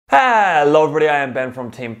Hello everybody, I am Ben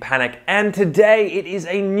from Team Panic, and today it is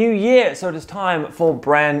a new year, so it is time for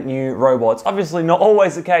brand new robots. Obviously not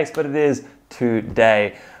always the case, but it is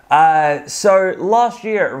today. So last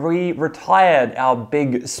year we retired our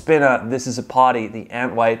big spinner, This Is a Party, the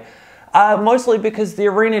Antweight, mostly because the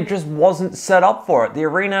arena just wasn't set up for it.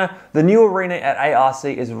 The new arena at ARC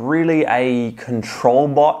is really a control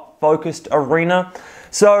bot focused arena.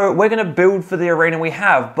 So we're going to build for the arena we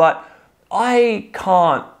have, but I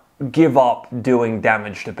can't give up doing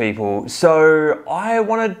damage to people, so I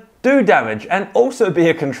want to do damage and also be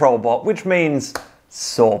a control bot, which means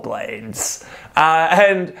saw blades.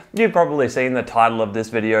 And you've probably seen the title of this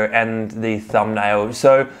video and the thumbnail,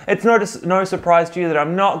 so it's no surprise to you that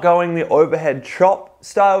I'm not going the overhead chop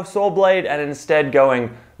style saw blade and instead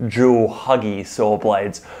going dual huggy saw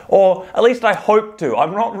blades, or at least I hope to.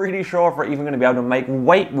 I'm not really sure if we're even going to be able to make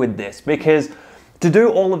weight with this, because to do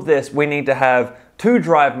all of this we need to have 2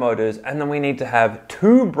 drive motors, and then we need to have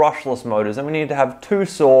 2 brushless motors, and we need to have 2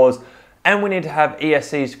 saws, and we need to have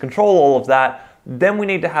ESCs to control all of that. Then we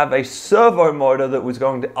need to have a servo motor that was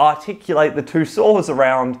going to articulate the 2 saws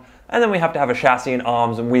around, and then we have to have a chassis and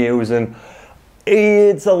arms and wheels, and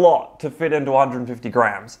it's a lot to fit into 150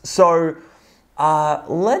 grams. So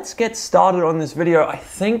let's get started on this video, I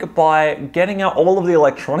think, by getting out all of the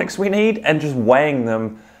electronics we need and just weighing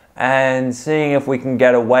them and seeing if we can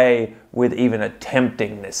get away with even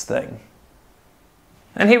attempting this thing.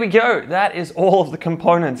 And here we go. That is all of the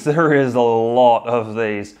components. There is a lot of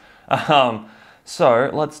these. So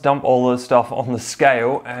let's dump all this stuff on the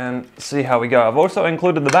scale and see how we go. I've also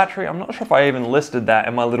included the battery. I'm not sure if I even listed that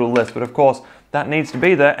in my little list, but of course that needs to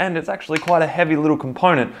be there, and it's actually quite a heavy little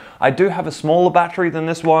component. I do have a smaller battery than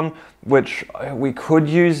this one, which we could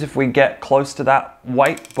use if we get close to that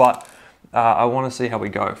weight, but I want to see how we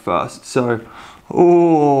go first. So,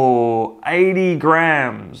 ooh, 80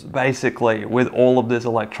 grams basically with all of this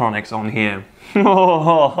electronics on here.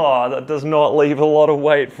 Oh, that does not leave a lot of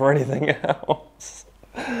weight for anything else.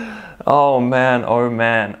 Oh man,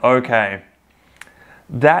 okay.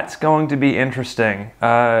 That's going to be interesting,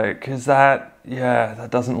 because that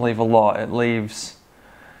doesn't leave a lot. It leaves,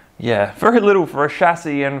 very little for a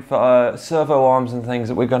chassis and for servo arms and things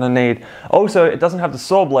that we're going to need. Also, it doesn't have the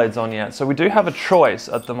saw blades on yet, so we do have a choice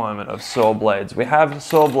at the moment of saw blades. We have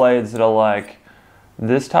saw blades that are like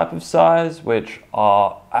this type of size, which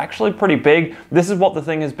are actually pretty big. This is what the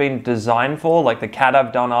thing has been designed for. Like the CAD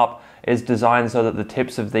I've done up is designed so that the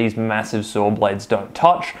tips of these massive saw blades don't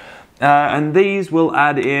touch. And these will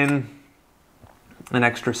add in an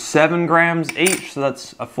extra 7 grams each, so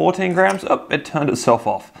that's 14 grams. Oh, it turned itself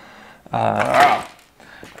off.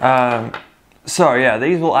 So yeah,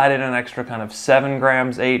 these will add in an extra kind of 7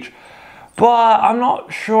 grams each, but I'm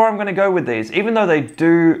not sure I'm going to go with these. Even though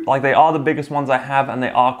they are the biggest ones I have and they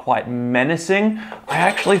are quite menacing, I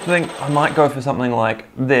actually think I might go for something like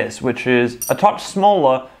this, which is a touch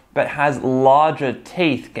smaller but has larger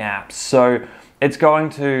teeth gaps, so it's going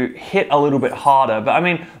to hit a little bit harder. But I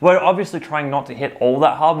mean, we're obviously trying not to hit all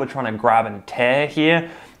that hard. We're trying to grab and tear here.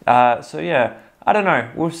 So yeah, I don't know.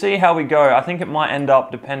 We'll see how we go. I think it might end up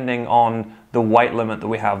depending on the weight limit that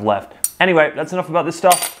we have left. Anyway, that's enough about this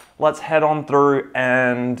stuff. Let's head on through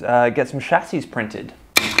and get some chassis printed.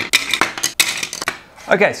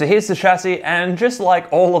 Okay, so here's the chassis, and just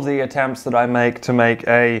like all of the attempts that I make to make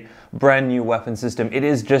a brand new weapon system, it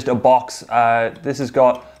is just a box. This has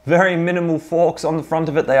got very minimal forks on the front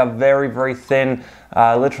of it. They are very, very thin,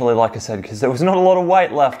 literally, like I said, because there was not a lot of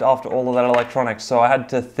weight left after all of that electronics, so I had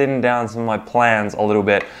to thin down some of my plans a little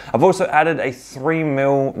bit. I've also added a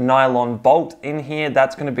 3mm nylon bolt in here.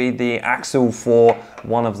 That's going to be the axle for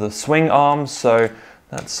one of the swing arms, so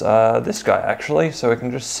that's this guy actually, so we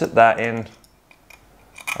can just sit that in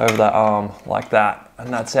over that arm like that,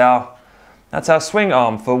 and that's our swing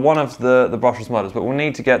arm for one of the brushless motors, but we'll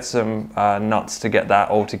need to get some nuts to get that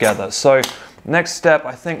all together. So next step,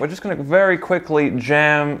 I think we're just going to very quickly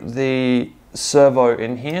jam the servo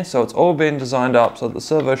in here. So it's all been designed up so the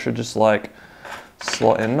servo should just like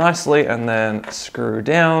slot in nicely and then screw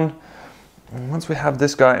down. And once we have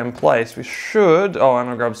this guy in place, we should, oh, I'm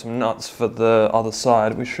going to grab some nuts for the other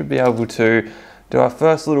side. We should be able to do our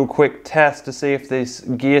first little quick test to see if this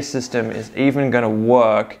gear system is even going to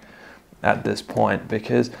work at this point,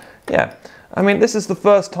 because yeah, I mean, this is the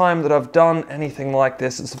first time that I've done anything like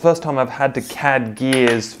this. It's the first time I've had to CAD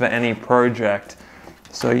gears for any project,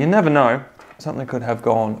 so you never know, something could have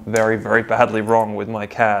gone very, very badly wrong with my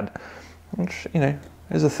CAD, which, you know,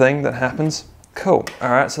 is a thing that happens. Cool. All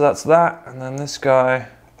right, so that's that, and then this guy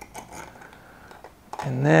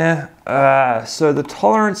in there. So the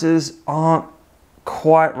tolerances aren't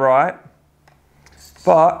quite right.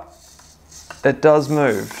 but it does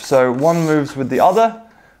move. So one moves with the other,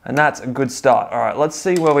 and that's a good start. All right, let's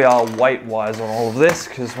see where we are weight-wise on all of this,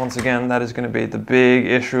 because once again, that is going to be the big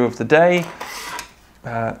issue of the day.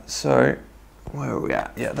 So where are we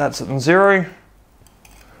at? Yeah, that's at 0.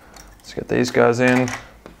 Let's get these guys in.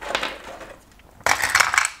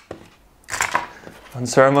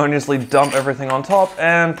 Unceremoniously dump everything on top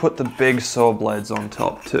and put the big saw blades on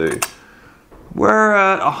top too. We're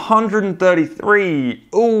at 133.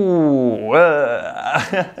 Ooh.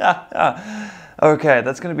 Okay,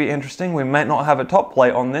 that's going to be interesting. We may not have a top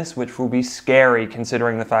plate on this, which will be scary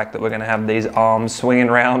considering the fact that we're going to have these arms swinging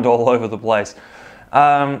around all over the place.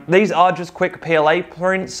 These are just quick PLA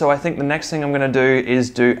prints, so I think the next thing I'm going to do is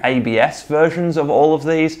do ABS versions of all of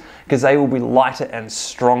these, because they will be lighter and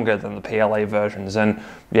stronger than the PLA versions. And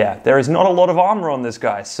yeah, there is not a lot of armor on this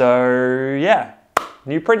guy, so yeah,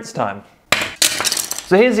 new prints time.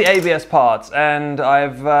 So here's the ABS parts, and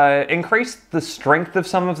I've increased the strength of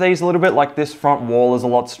some of these a little bit. Like this front wall is a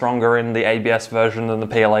lot stronger in the ABS version than the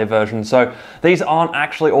PLA version. So these aren't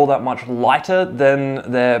actually all that much lighter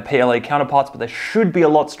than their PLA counterparts, but they should be a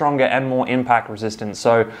lot stronger and more impact resistant.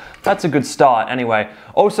 So that's a good start anyway.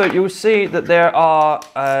 Also, you'll see that there are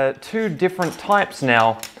 2 different types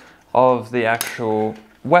now of the actual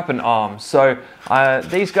weapon arms. So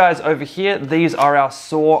these guys over here, these are our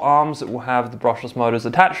saw arms that will have the brushless motors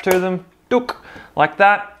attached to them, like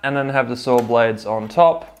that, and then have the saw blades on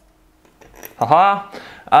top. Haha.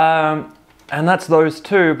 And that's those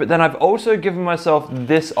 2, but then I've also given myself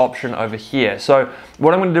this option over here. So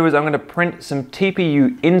what I'm going to do is I'm going to print some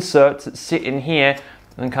TPU inserts that sit in here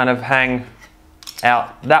and kind of hang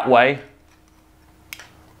out that way,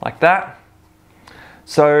 like that.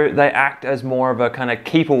 So they act as more of a kind of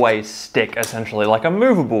keep away stick, essentially, like a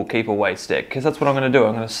movable keep away stick, because that's what I'm going to do.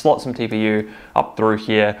 I'm going to slot some TPU up through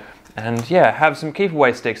here and yeah, have some keep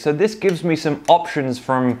away sticks. So this gives me some options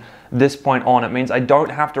from this point on. It means I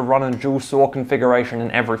don't have to run a dual saw configuration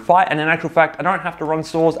in every fight, and in actual fact, I don't have to run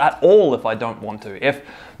saws at all if I don't want to. If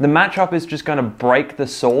the matchup is just going to break the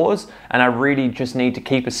saws and I really just need to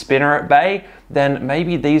keep a spinner at bay, then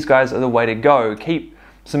maybe these guys are the way to go. Keep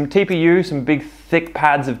some TPU, some big thick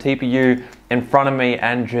pads of TPU in front of me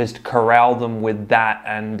and just corral them with that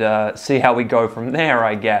and see how we go from there,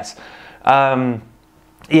 I guess.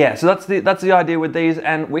 Yeah, so that's the idea with these,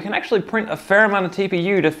 and we can actually print a fair amount of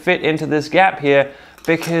TPU to fit into this gap here,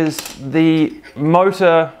 because the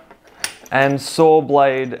motor and saw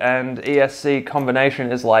blade and ESC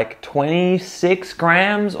combination is like 26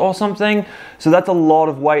 grams or something. So that's a lot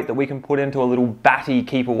of weight that we can put into a little batty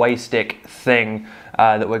keep away stick thing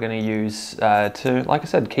that we're going to use to, like I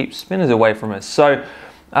said, keep spinners away from us. So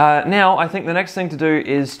now I think the next thing to do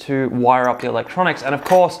is to wire up the electronics, and of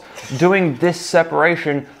course doing this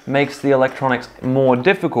separation makes the electronics more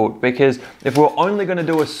difficult, because if we're only going to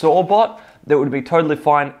do a saw bot, that would be totally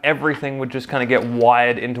fine. Everything would just kind of get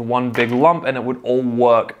wired into one big lump and it would all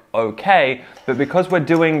work okay. But because we're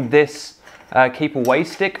doing this keep away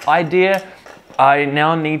stick idea, I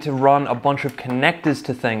now need to run a bunch of connectors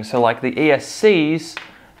to things. So like the ESCs,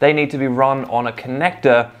 they need to be run on a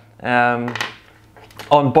connector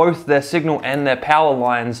on both their signal and their power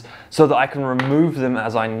lines, so that I can remove them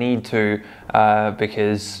as I need to,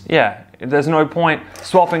 because yeah, there's no point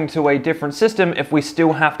swapping to a different system if we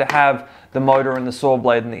still have to have the motor and the saw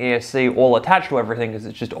blade and the ESC all attached to everything, because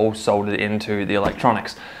it's just all soldered into the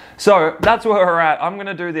electronics. So that's where we're at. I'm going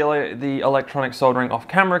to do the electronic soldering off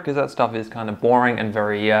camera, because that stuff is kind of boring and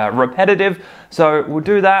very repetitive. So we'll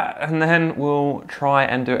do that, and then we'll try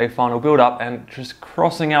and do a final build up, and just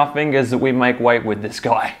crossing our fingers that we make weight with this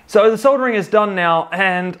guy. So the soldering is done now,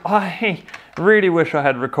 and I really wish I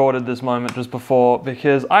had recorded this moment just before,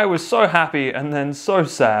 because I was so happy and then so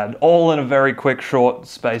sad, all in a very quick short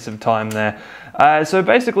space of time there. So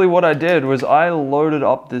basically what I did was I loaded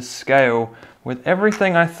up this scale with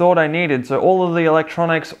everything I thought I needed. So all of the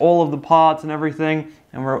electronics, all of the parts and everything,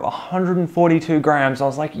 and we're at 142 grams. I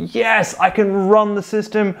was like, yes, I can run the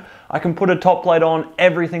system. I can put a top plate on.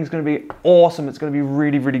 Everything's gonna be awesome. It's gonna be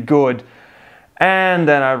really, really good. And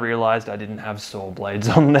then I realized I didn't have saw blades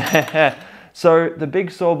on there. So the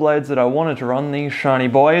big saw blades that I wanted to run, these shiny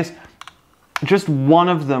boys, just one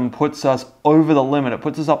of them puts us over the limit. It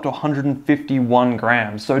puts us up to 151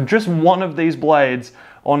 grams. So just one of these blades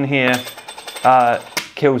on here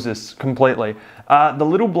kills us completely. The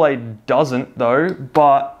little blade doesn't though,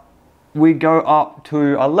 but we go up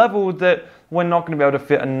to a level that we're not going to be able to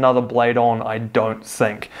fit another blade on, I don't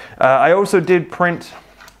think. I also did print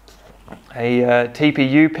a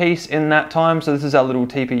TPU piece in that time. So this is our little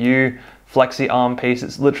TPU flexi arm piece.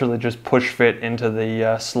 It's literally just push fit into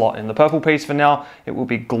the slot in the purple piece for now. It will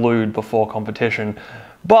be glued before competition.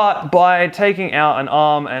 But by taking out an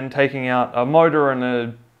arm and taking out a motor and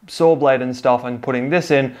a saw blade and stuff and putting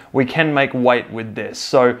this in, we can make weight with this.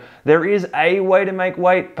 So there is a way to make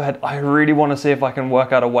weight, but I really want to see if I can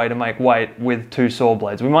work out a way to make weight with 2 saw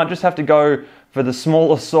blades. We might just have to go for the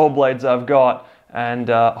smallest saw blades I've got and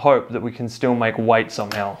hope that we can still make weight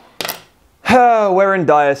somehow. We're in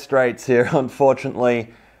dire straits here,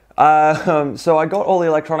 unfortunately. So I got all the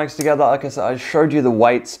electronics together. Like I said, I showed you the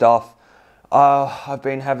weight stuff. I've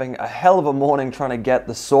been having a hell of a morning trying to get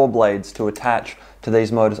the saw blades to attach to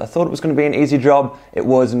these motors. I thought it was going to be an easy job. It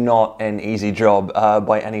was not an easy job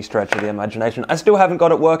by any stretch of the imagination. I still haven't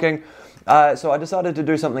got it working. So I decided to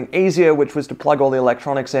do something easier, which was to plug all the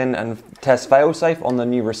electronics in and test failsafe on the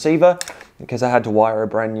new receiver, because I had to wire a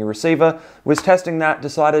brand new receiver. Was testing that,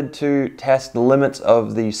 decided to test the limits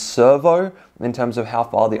of the servo in terms of how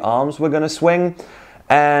far the arms were going to swing,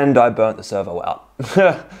 and I burnt the servo out.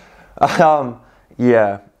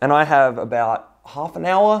 Yeah, and I have about half an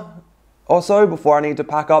hour or so before I need to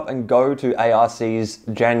pack up and go to ARC's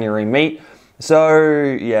January meet. So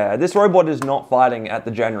yeah, this robot is not fighting at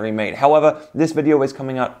the January meet. However, this video is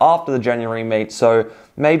coming out after the January meet, so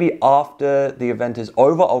maybe after the event is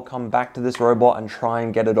over, I'll come back to this robot and try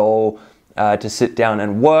and get it all to sit down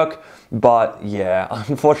and work. But yeah,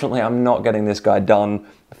 unfortunately, I'm not getting this guy done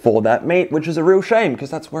for that meet, which is a real shame because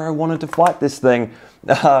that's where I wanted to fight this thing.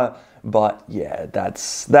 But yeah,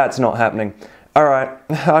 that's not happening. All right,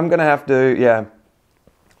 I'm gonna have to, yeah,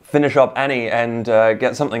 finish up Annie and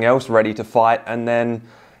get something else ready to fight, and then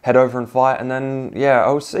head over and fight, and then yeah,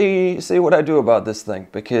 I'll see what I do about this thing,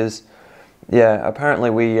 because yeah, apparently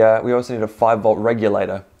we also need a 5-volt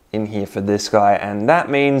regulator in here for this guy, and that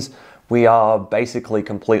means we are basically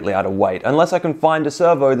completely out of weight unless I can find a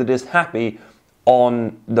servo that is happy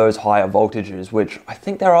on those higher voltages, which I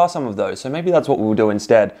think there are some of those, so maybe that's what we'll do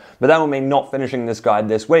instead. But that will mean not finishing this guide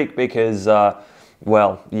this week because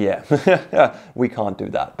well, yeah, we can't do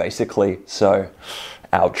that, basically, so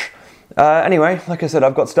ouch. Anyway, like I said,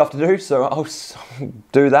 I've got stuff to do, so I'll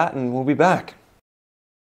do that and we'll be back.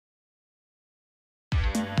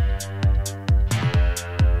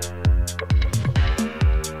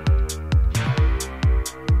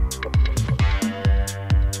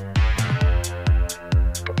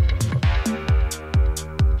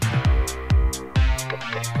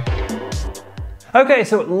 Okay,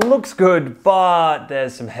 so it looks good, but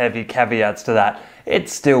there's some heavy caveats to that.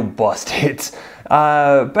 It's still busted.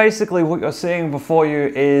 Basically, what you're seeing before you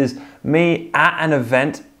is me at an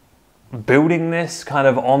event building this kind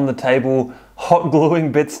of on the table, hot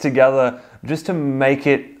gluing bits together just to make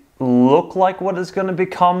it look like what it's going to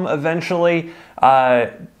become eventually.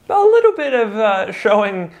 A little bit of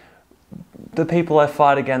showing the people I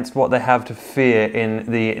fight against what they have to fear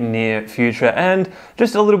in the near future, and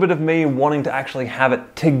just a little bit of me wanting to actually have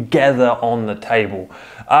it together on the table.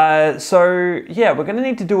 So yeah, we're going to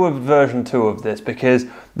need to do a version 2 of this because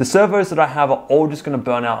the servos that I have are all just going to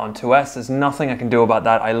burn out on 2S. There's nothing I can do about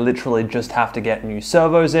that. I literally just have to get new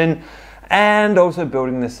servos in. And also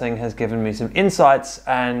building this thing has given me some insights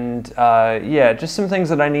and yeah, just some things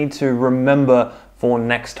that I need to remember for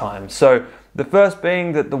next time. So the first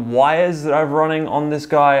being that the wires that I'm running on this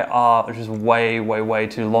guy are just way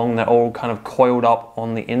too long. They're all kind of coiled up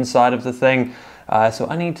on the inside of the thing. So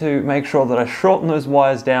I need to make sure that I shorten those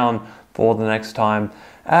wires down for the next time.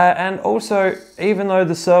 And also, even though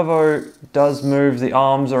the servo does move the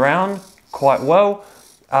arms around quite well,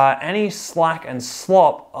 any slack and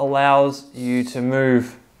slop allows you to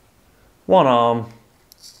move one arm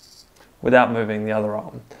without moving the other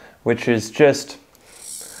arm, which is just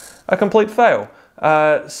a complete fail.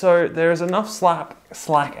 So there is enough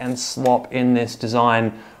slack and slop in this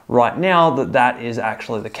design right now that is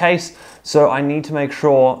actually the case. So I need to make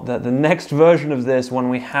sure that the next version of this, when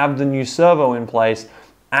we have the new servo in place,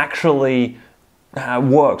 actually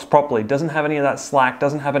works properly. Doesn't have any of that slack,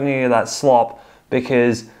 doesn't have any of that slop,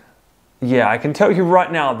 because yeah, I can tell you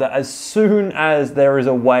right now that as soon as there is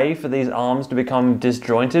a way for these arms to become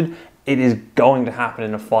disjointed, it is going to happen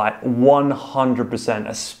in a fight 100%,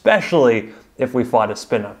 especially if we fight a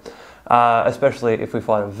spinner. Especially if we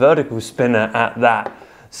fight a vertical spinner at that.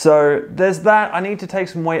 So there's that. I need to take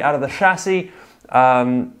some weight out of the chassis.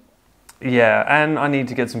 Yeah, and I need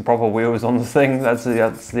to get some proper wheels on the thing. That's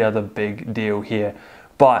the other big deal here.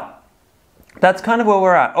 But that's kind of where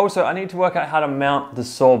we're at. Also, I need to work out how to mount the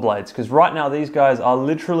saw blades, because right now these guys are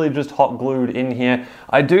literally just hot glued in here.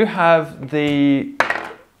 I do have the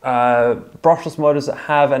brushless motors that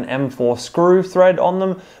have an M4 screw thread on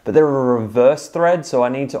them, but they're a reverse thread, so I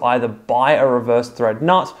need to either buy a reverse thread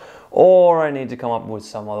nut or I need to come up with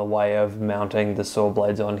some other way of mounting the saw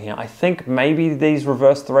blades on here. I think maybe these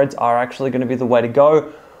reverse threads are actually going to be the way to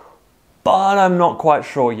go, but I'm not quite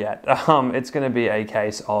sure yet. It's going to be a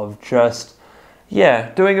case of just,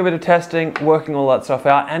 yeah, doing a bit of testing, working all that stuff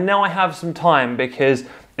out, and now I have some time because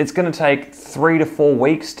it's going to take 3 to 4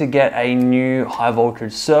 weeks to get a new high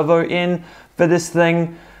voltage servo in for this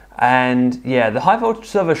thing. And yeah, the high voltage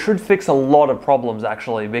servo should fix a lot of problems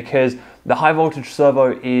actually, because the high voltage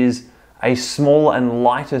servo is a smaller and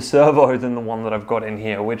lighter servo than the one that I've got in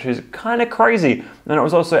here, which is kind of crazy. And it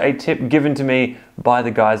was also a tip given to me by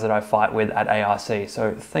the guys that I fight with at ARC.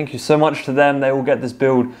 So thank you so much to them. They will get this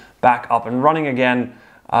build back up and running again.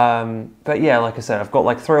 But yeah, like I said, I've got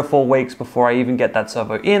like 3 or 4 weeks before I even get that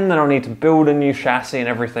servo in. Then I'll need to build a new chassis and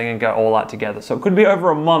everything and get all that together. So it could be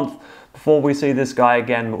over a month before we see this guy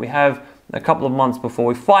again, but we have a couple of months before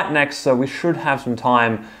we fight next, so we should have some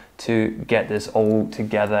time to get this all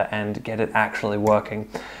together and get it actually working.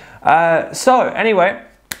 So anyway,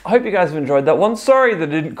 I hope you guys have enjoyed that one. Sorry that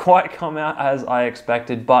it didn't quite come out as I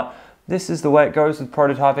expected, but this is the way it goes with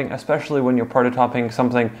prototyping, especially when you're prototyping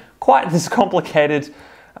something quite this complicated.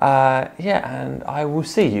 Yeah, and I will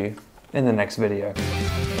see you in the next video.